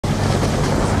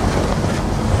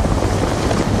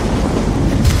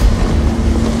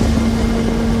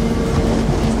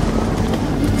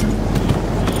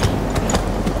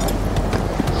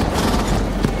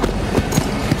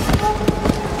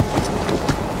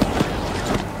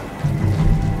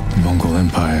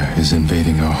Empire is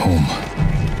invading our home.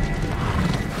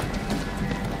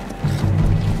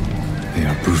 They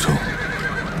are brutal,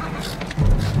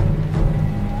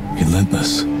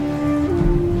 relentless,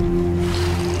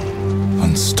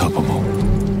 unstoppable.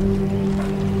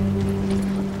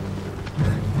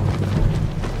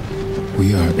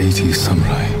 We are 80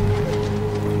 samurai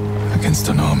against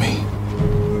an army,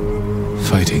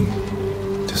 fighting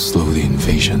to slow the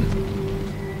invasion.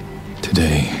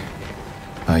 Today,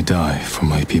 I die for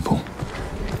my people.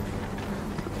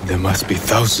 There must be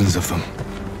thousands of them.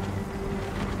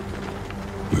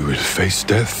 We will face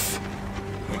death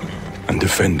and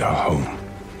defend our home.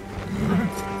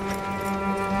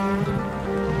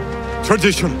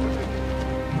 Tradition,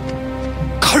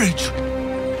 courage,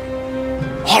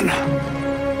 honor.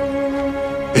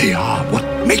 They are what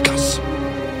make us.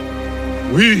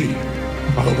 We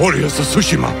are the warriors of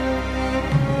Tsushima.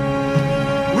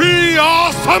 We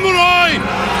are samurai!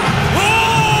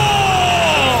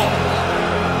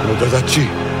 Nodadachi,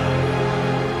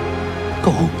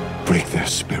 go break their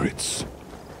spirits.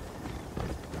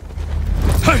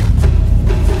 Hey!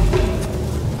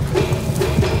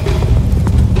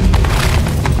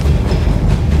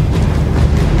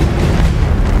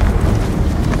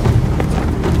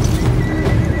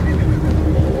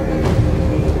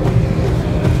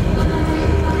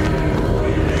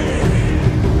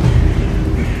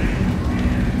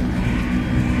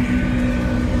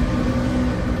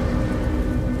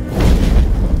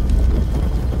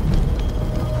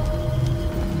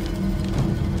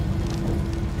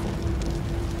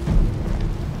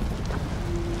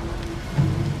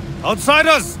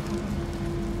 Outsiders!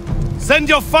 Send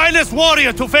your finest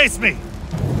warrior to face me!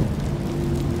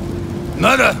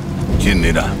 Nada,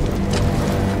 Jinnida.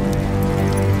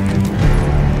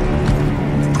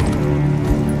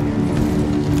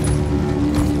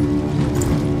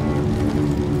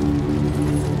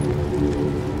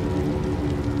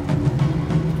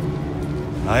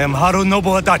 I am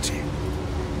Harunobu Adachi,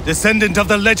 descendant of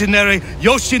the legendary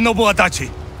Yoshinobu Adachi.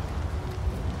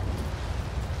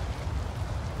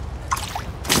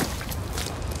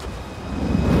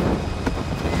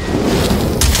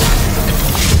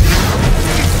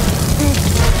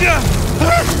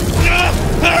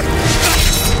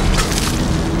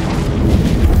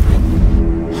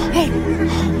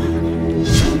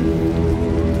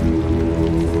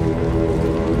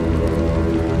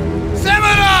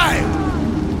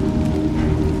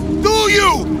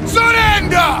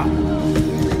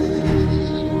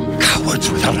 Cowards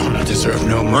without honor deserve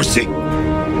no mercy. No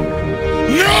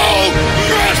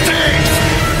mercy!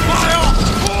 Fire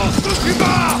for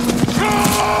Tsushima!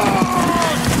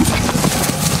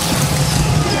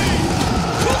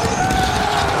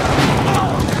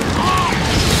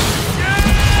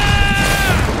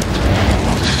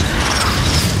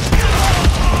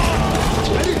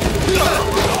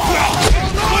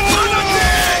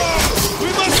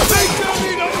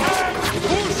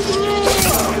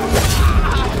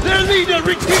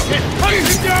 Retreat! Hunt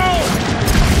him down!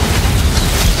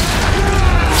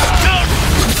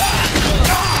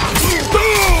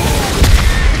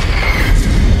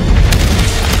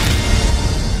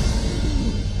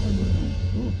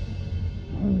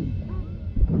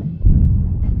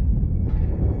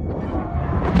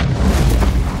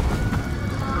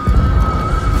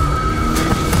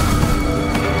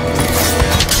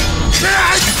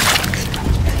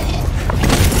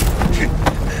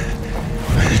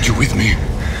 I need you with me.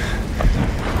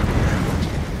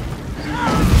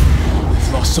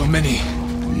 We've lost so many.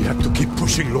 We have to keep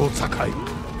pushing, Lord Sakai,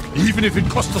 even if it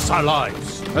costs us our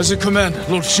lives. As you command,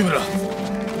 Lord Shimura.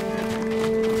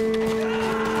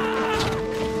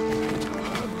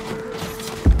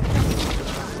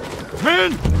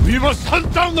 Men, we must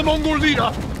hunt down the Mongol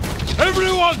leader!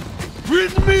 Everyone,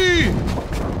 with me!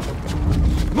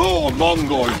 More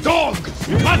Mongol dogs!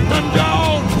 Hunt them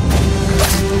down!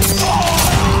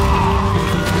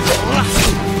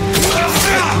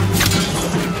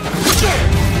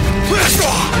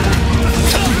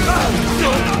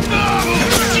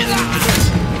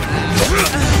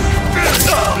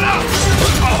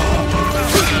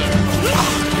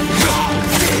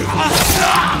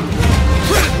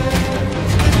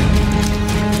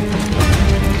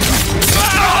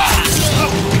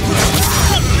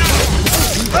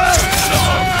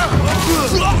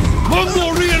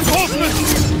 Mongol reinforcements!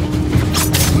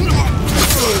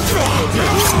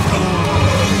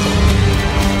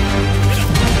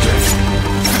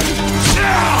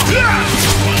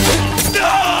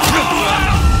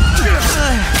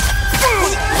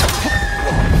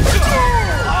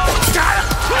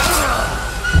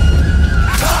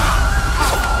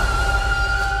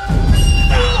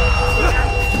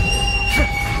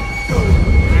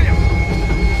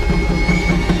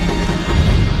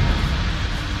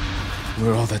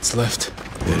 that's left.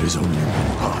 There is only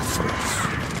one path for us.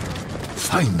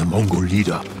 Find the Mongol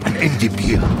leader and end him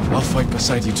here. I'll fight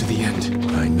beside you to the end.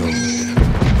 I know.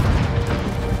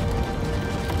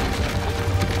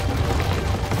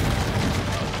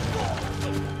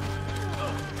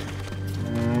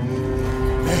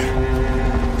 There.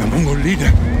 The Mongol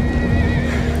leader.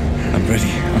 I'm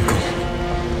ready, Uncle.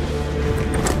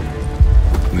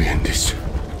 We end this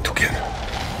together.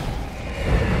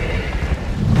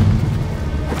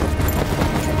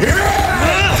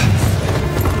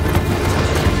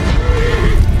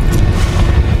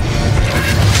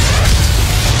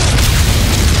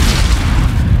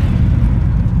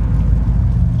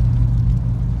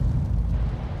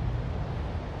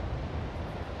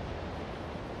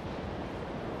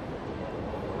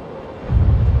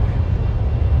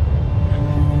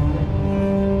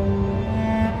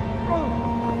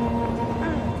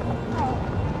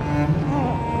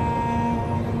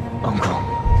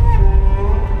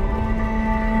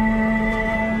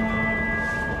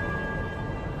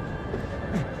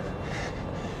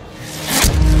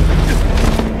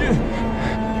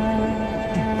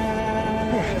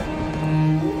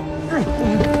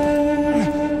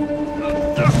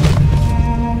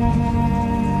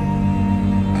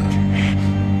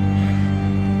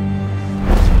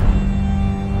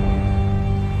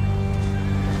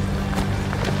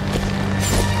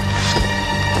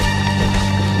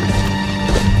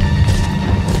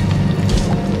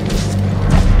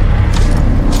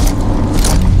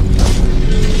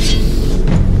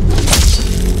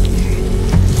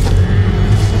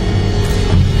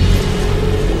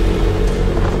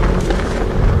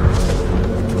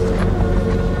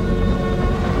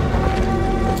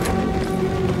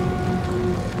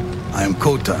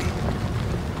 Khotan,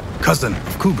 cousin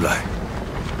of Kublai,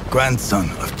 grandson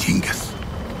of Genghis.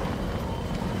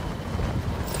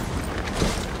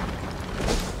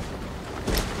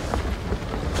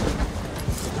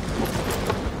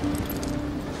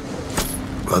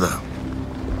 Brother,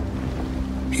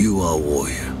 you are a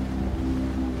warrior.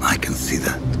 I can see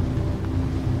that.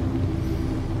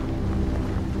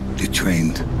 You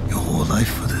trained your whole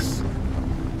life for this.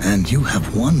 And you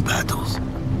have won battles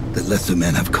that lesser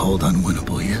men have called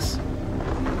unwinnable, yes?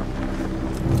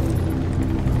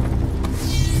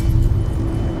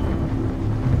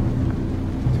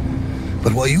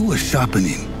 But while you were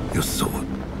sharpening your sword,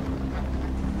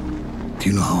 do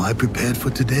you know how I prepared for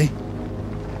today?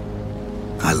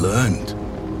 I learned.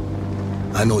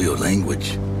 I know your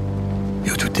language,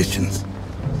 your traditions,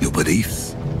 your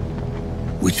beliefs,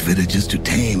 which villages to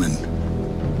tame and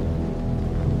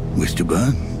which to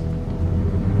burn.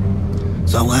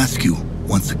 So I'll ask you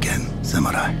once again,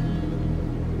 Samurai.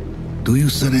 Do you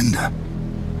surrender?